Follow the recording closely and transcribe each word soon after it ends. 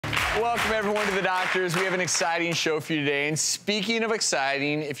Welcome, everyone, to The Doctors. We have an exciting show for you today. And speaking of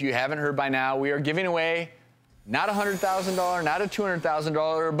exciting, if you haven't heard by now, we are giving away not a $100,000, not a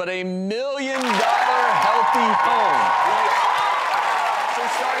 $200,000, but $1 million healthy home. So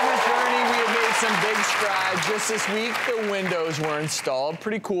starting this journey, we have made some big strides. Just this week, the windows were installed.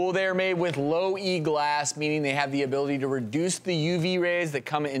 Pretty cool. They are made with low E glass, meaning they have the ability to reduce the UV rays that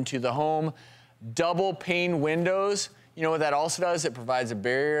come into the home. Double pane windows. You know what that also does? It provides a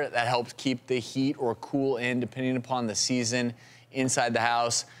barrier that helps keep the heat or cool in, depending upon the season, inside the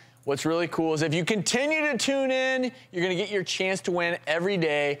house. What's really cool is if you continue to tune in, you're gonna get your chance to win every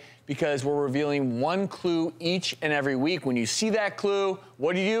day because we're revealing one clue each and every week. When you see that clue,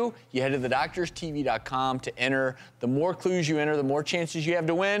 what do? You head to thedoctorstv.com to enter. The more clues you enter, the more chances you have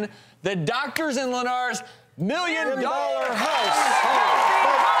to win the Doctors in Lennar's $1 million house.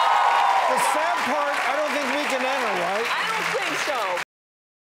 The sad part, I don't think we can enter, right? I don't think so.